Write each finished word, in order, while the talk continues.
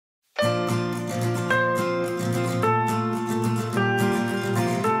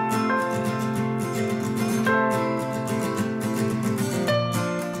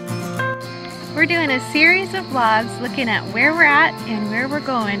We're doing a series of vlogs looking at where we're at and where we're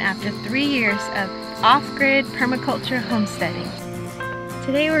going after 3 years of off-grid permaculture homesteading.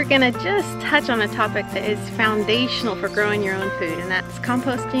 Today we're going to just touch on a topic that is foundational for growing your own food, and that's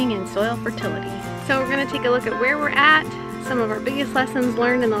composting and soil fertility. So we're going to take a look at where we're at, some of our biggest lessons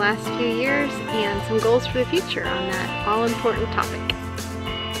learned in the last few years, and some goals for the future on that all-important topic.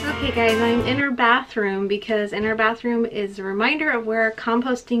 Okay guys, I'm in our bathroom because in our bathroom is a reminder of where our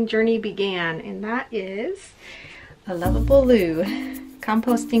composting journey began, and that is a lovable loo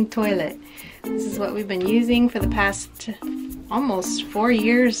composting toilet. This is what we've been using for the past almost 4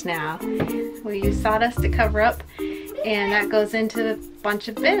 years now. We use sawdust to cover up, and that goes into a bunch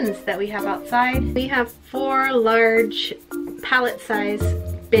of bins that we have outside. We have 4 large pallet-size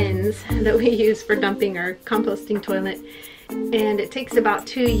bins that we use for dumping our composting toilet, and it takes about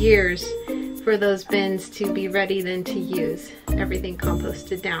 2 years for those bins to be ready then to use everything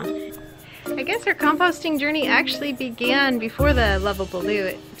composted down. I guess our composting journey actually began before the lovable loo.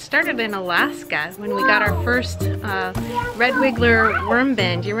 It started in Alaska when we got our first red wiggler worm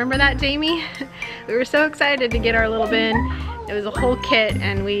bin. Do you remember that, Jamie? We were so excited to get our little bin. It was a whole kit,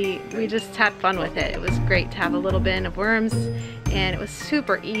 and we just had fun with it. It was great to have a little bin of worms, and it was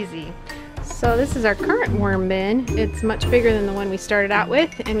super easy. So this is our current worm bin. It's much bigger than the one we started out with,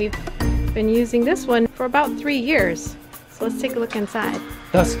 and we've been using this one for about 3 years. So let's take a look inside.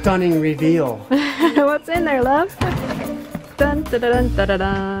 The stunning reveal. What's in there, love? Dun, dun, dun, dun, dun,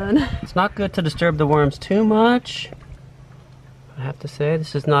 dun. It's not good to disturb the worms too much. I have to say,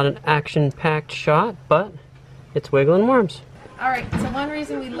 this is not an action-packed shot, but it's wiggling worms. Alright, so one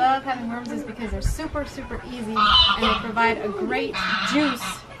reason we love having worms is because they're super easy, and they provide a great juice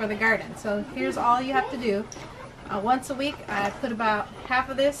for the garden. So here's all you have to do. Once a week I put about half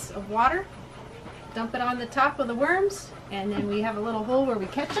of this of water, dump it on the top of the worms, and then we have a little hole where we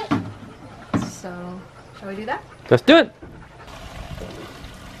catch it. So, shall we do that? Let's do it!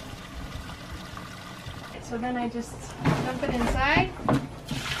 So then I just dump it inside,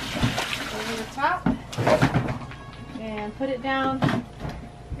 over the top, and put it down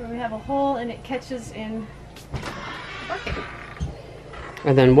where we have a hole, and it catches in the bucket.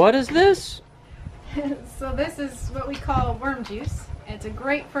 And then what is this? So this is what we call worm juice. It's a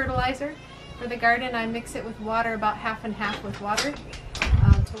great fertilizer for the garden. I mix it with water, about half and half with water,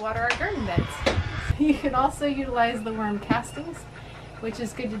 to water our garden beds. You can also utilize the worm castings, which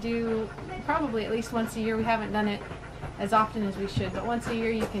is good to do probably at least once a year. We haven't done it as often as we should, but once a year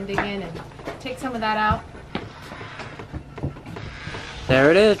you can dig in and take some of that out.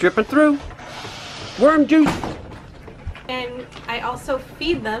 There it is, dripping through. Worm juice! And I also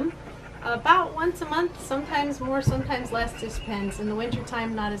feed them about once a month, sometimes more, sometimes less, just depends. In the winter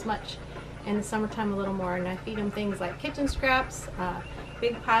time, not as much. In the summertime, a little more. And I feed them things like kitchen scraps,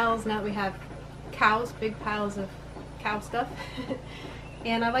 big piles. Now that we have cows, big piles of cow stuff.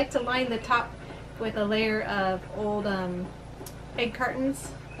 And I like to line the top with a layer of old egg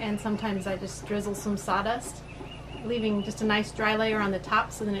cartons, and sometimes I just drizzle some sawdust, leaving just a nice dry layer on the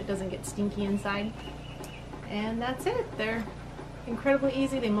top so then it doesn't get stinky inside. And that's it. They're incredibly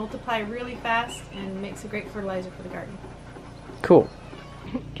easy, they multiply really fast, and makes a great fertilizer for the garden. Cool.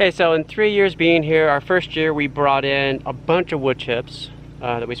 Okay, so in 3 years being here, our first year we brought in a bunch of wood chips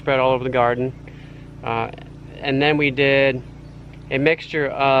that we spread all over the garden. And then we did a mixture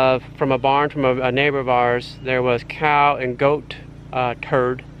of, from a barn from a neighbor of ours, there was cow and goat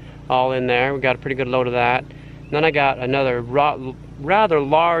turd all in there. We got a pretty good load of that. And then I got another rather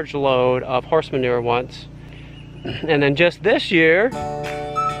large load of horse manure once. And then just this year,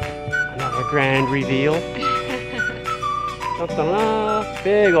 another grand reveal.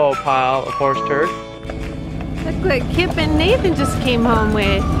 Big old pile of horse turd. Look what Kip and Nathan just came home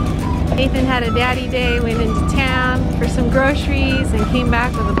with. Nathan had a daddy day, went into town for some groceries, and came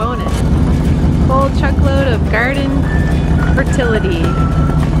back with a bonus. Full truckload of garden fertility.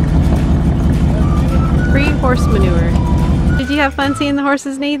 Free horse manure. Did you have fun seeing the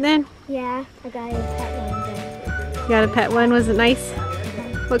horses, Nathan? Yeah, I got a pet one. You got a pet one? Was it nice?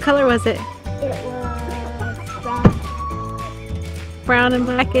 What color was it? It was brown. Brown and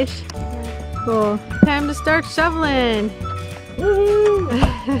blackish? Cool. Time to start shoveling. Woohoo!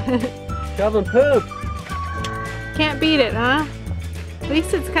 Shoveling poop. Can't beat it, huh? At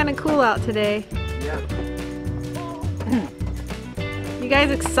least it's kind of cool out today. Yeah. You guys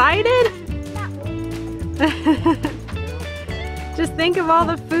excited? Just think of all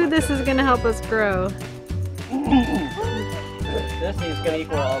the food this is going to help us grow. This is going to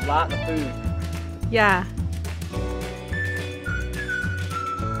equal a lot of food. Yeah.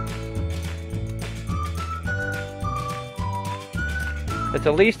 It's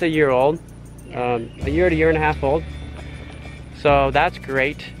at least a year old. a year to year and a half old. So that's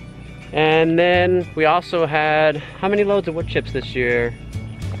great. And then we also had, how many loads of wood chips this year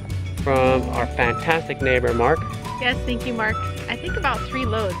from our fantastic neighbor, Mark? Yes, thank you, Mark. I think about 3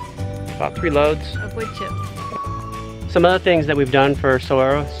 loads. About 3 loads. Of wood chips. Some other things that we've done for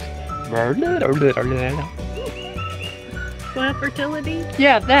soil. Soil fertility?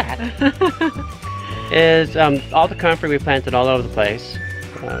 Yeah, that. Is all the comfrey we planted all over the place.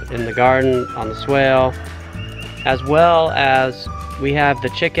 In the garden, on the swale. As well as we have the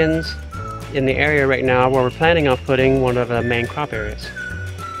chickens in the area right now where we're planning on putting one of the main crop areas.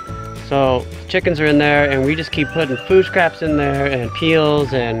 So chickens are in there and we just keep putting food scraps in there and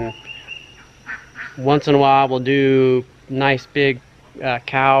peels, and once in a while we'll do nice big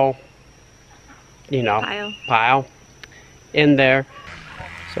cow, you know, pile in there.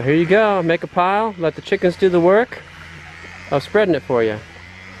 So here you go, make a pile, let the chickens do the work of spreading it for you.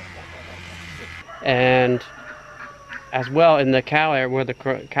 And as well, in the cow area where the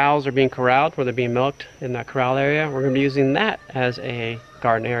cows are being corralled, where they're being milked in that corral area, we're going to be using that as a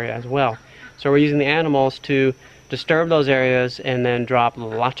garden area as well. So we're using the animals to disturb those areas and then drop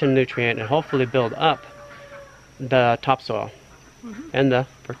lots of nutrient and hopefully build up the topsoil and the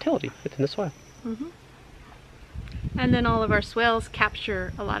fertility within the soil. And then all of our swales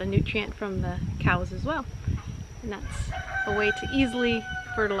capture a lot of nutrient from the cows as well. And that's a way to easily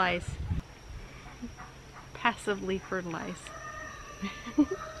fertilize. Passively fertilize.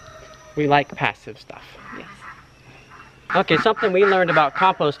 We like passive stuff. Yes. Okay, something we learned about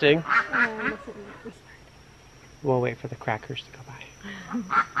composting. We'll wait for the crackers to go by.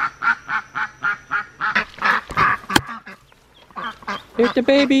 Here's the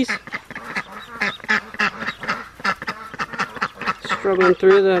babies. Struggling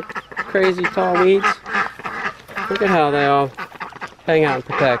through the crazy tall weeds. Look at how they all hang out and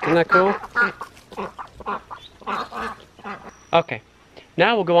protect. Isn't that cool? Okay,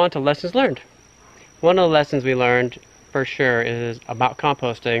 now we'll go on to lessons learned. One of the lessons we learned for sure is about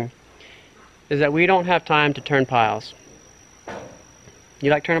composting is that we don't have time to turn piles.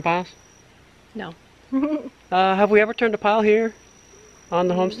 You like turning piles? No. Have we ever turned a pile here on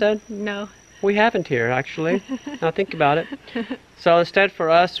the homestead? No. We haven't here, actually. Now think about it. So instead for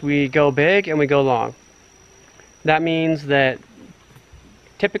us, we go big and we go long. That means that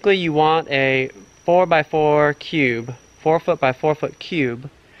typically you want a 4x4 cube, 4 foot by 4 foot cube,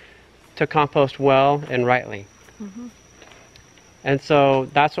 to compost well and rightly. And so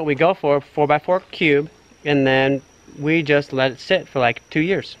that's what we go for, 4x4 cube, and then we just let it sit for like 2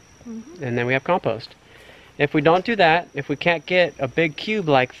 years. And then we have compost. If we don't do that, if we can't get a big cube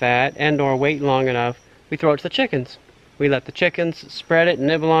like that and or wait long enough, we throw it to the chickens. We let the chickens spread it,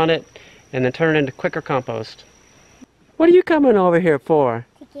 nibble on it, and then turn it into quicker compost. What are you coming over here for?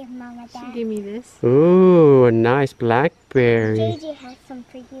 To give Mama that. Give me this. Ooh, a nice blackberry. JJ has some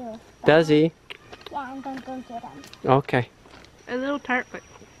for you. Does he? Yeah, I'm gonna go get them. Okay. A little tart, but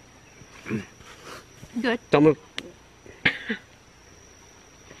good. Don't move.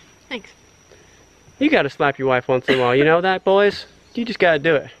 Thanks. You gotta slap your wife once in a while. You know that, boys? You just gotta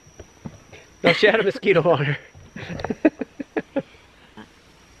do it. No, she had a mosquito on her.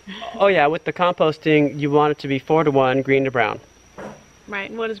 Oh yeah, with the composting, you want it to be 4-to-1, green to brown. Right,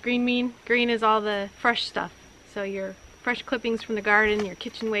 and what does green mean? Green is all the fresh stuff. So your fresh clippings from the garden, your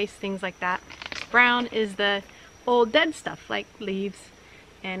kitchen waste, things like that. Brown is the old dead stuff, like leaves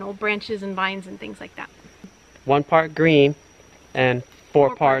and old branches and vines and things like that. 1 part green and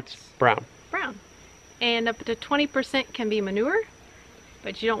 4 parts brown. Brown. And up to 20% can be manure,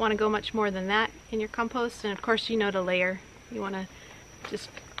 but you don't want to go much more than that in your compost. And of course, you know to layer. You want to just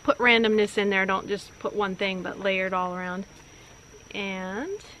put randomness in there. Don't just put one thing, but layer it all around.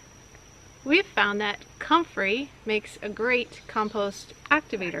 And we've found that comfrey makes a great compost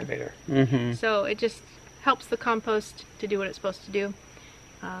activator. So it just helps the compost to do what it's supposed to do.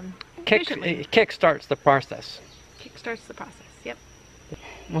 It kick-starts the process. Kick-starts the process, yep.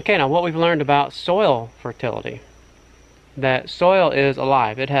 Okay, now what we've learned about soil fertility. That soil is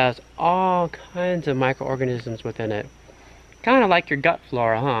alive. It has all kinds of microorganisms within it. Kind of like your gut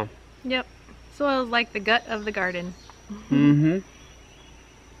flora, huh? Yep. Soil is like the gut of the garden.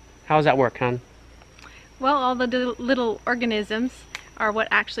 How does that work, hon? Well, all the little organisms are what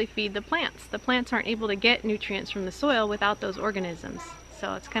actually feed the plants. The plants aren't able to get nutrients from the soil without those organisms.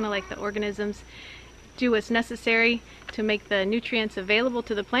 So it's kind of like the organisms do what's necessary to make the nutrients available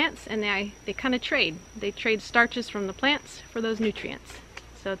to the plants, and they kind of trade. They trade starches from the plants for those nutrients.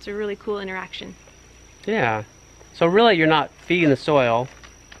 So it's a really cool interaction. Yeah. So really you're not feeding the soil.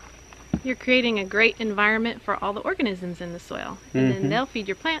 You're creating a great environment for all the organisms in the soil. And then they'll feed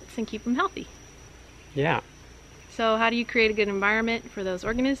your plants and keep them healthy. Yeah. So how do you create a good environment for those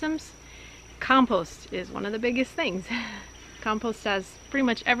organisms? Compost is one of the biggest things. Compost has pretty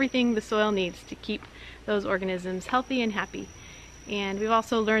much everything the soil needs to keep those organisms healthy and happy. And we've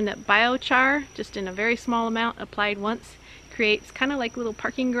also learned that biochar, just in a very small amount applied once, creates kind of like little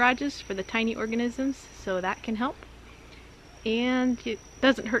parking garages for the tiny organisms, so that can help. And it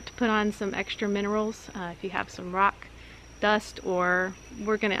doesn't hurt to put on some extra minerals if you have some rock dust, or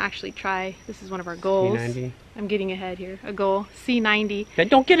we're going to actually try, this is one of our goals. C90. I'm getting ahead here. A goal, C90. Yeah,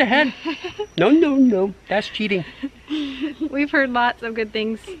 don't get ahead. No, that's cheating. We've heard lots of good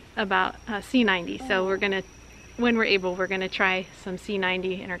things about C90, so we're going to, when we're able, we're going to try some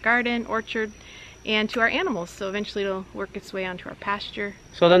C90 in our garden, orchard, and to our animals, so eventually it'll work its way onto our pasture.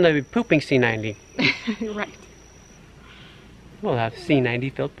 So then they'll be pooping C90. Right. We'll have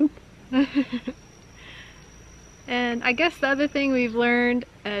C90 filled poop. And I guess the other thing we've learned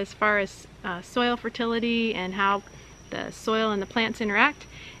as far as soil fertility and how the soil and the plants interact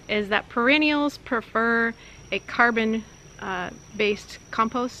is that perennials prefer a carbon based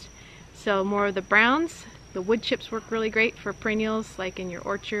compost. So more of the browns. The wood chips work really great for perennials, like in your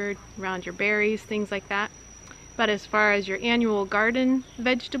orchard, around your berries, things like that. But as far as your annual garden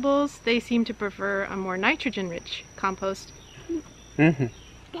vegetables, they seem to prefer a more nitrogen rich compost. Mm-hmm.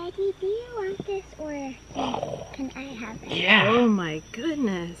 Daddy, do you want this or can I have it? Yeah. Oh my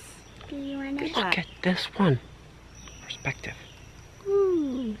goodness. Do you want Good it? job. Look at this one. Perspective.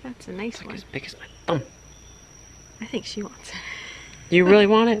 Ooh, that's a nice It's like one. as big as my thumb. I think she wants it. Do you really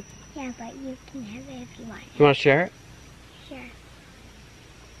want it? Yeah, but you can have it if you want. You want to share it? Sure.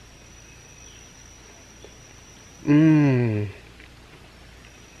 Mmm.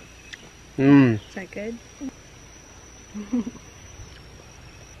 Mmm. Is that good?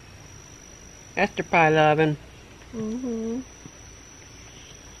 Esther pie loving. Mm-hmm.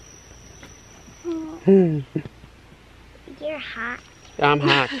 You're hot. I'm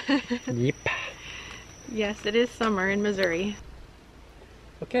hot. Yep. Yes, it is summer in Missouri.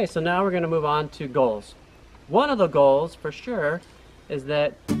 Okay, so now we're going to move on to goals. One of the goals, for sure, is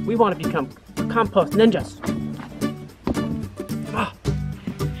that we want to become compost ninjas. Ah,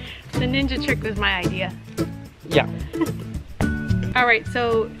 The ninja trick was my idea. yeah. Alright,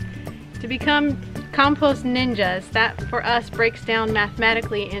 so to become compost ninjas, that for us breaks down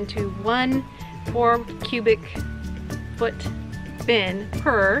mathematically into 1 4 cubic foot bin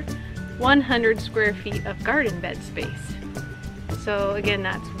per 100 square feet of garden bed space. So again,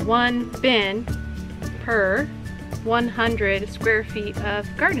 that's 1 bin per 100 square feet of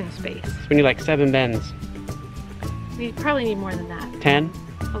garden space. So we need like 7 bends. We probably need more than that. 10?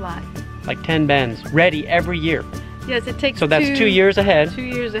 A lot. Like 10 bends. Ready every year. Yes, it takes So that's 2 years ahead. 2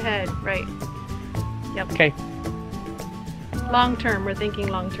 years ahead, right. Yep. Okay, Long term, we're thinking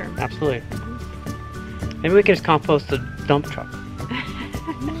long term. absolutely. Maybe we can just compost the dump truck.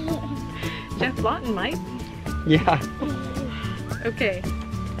 Geoff Lawton might. Yeah. Okay.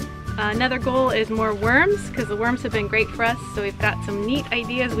 Another goal is more worms, because the worms have been great for us. So we've got some neat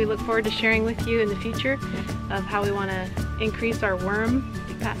ideas we look forward to sharing with you in the future of how we want to increase our worm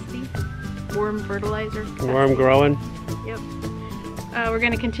capacity, worm fertilizer capacity. Worm growing. Yep. We're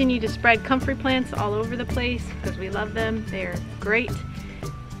going to continue to spread comfrey plants all over the place because we love them. They're great.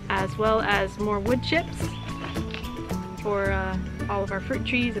 As well as more wood chips for all of our fruit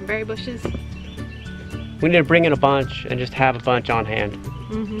trees and berry bushes. We need to bring in a bunch and just have a bunch on hand.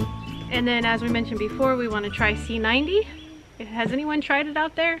 Mm-hmm. And then, as we mentioned before, we want to try C90. Has anyone tried it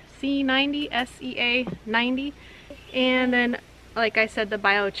out there? C90, SEA 90. And then, like I said, the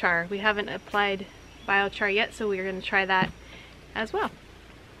biochar. We haven't applied biochar yet, so we're going to try that as well.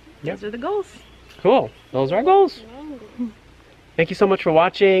 Yep. Those are the goals. Cool. Those are our goals. Thank you so much for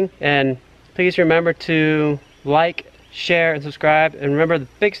watching, and please remember to like, share, and subscribe. And remember, the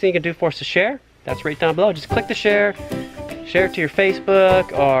biggest thing you can do for us to share, that's right down below. Just click the share it to your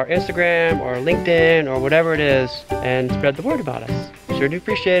Facebook or Instagram or LinkedIn or whatever it is, and spread the word about us. Sure do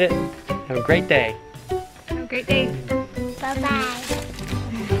appreciate it. Have a great day. Have a great day. Bye-bye.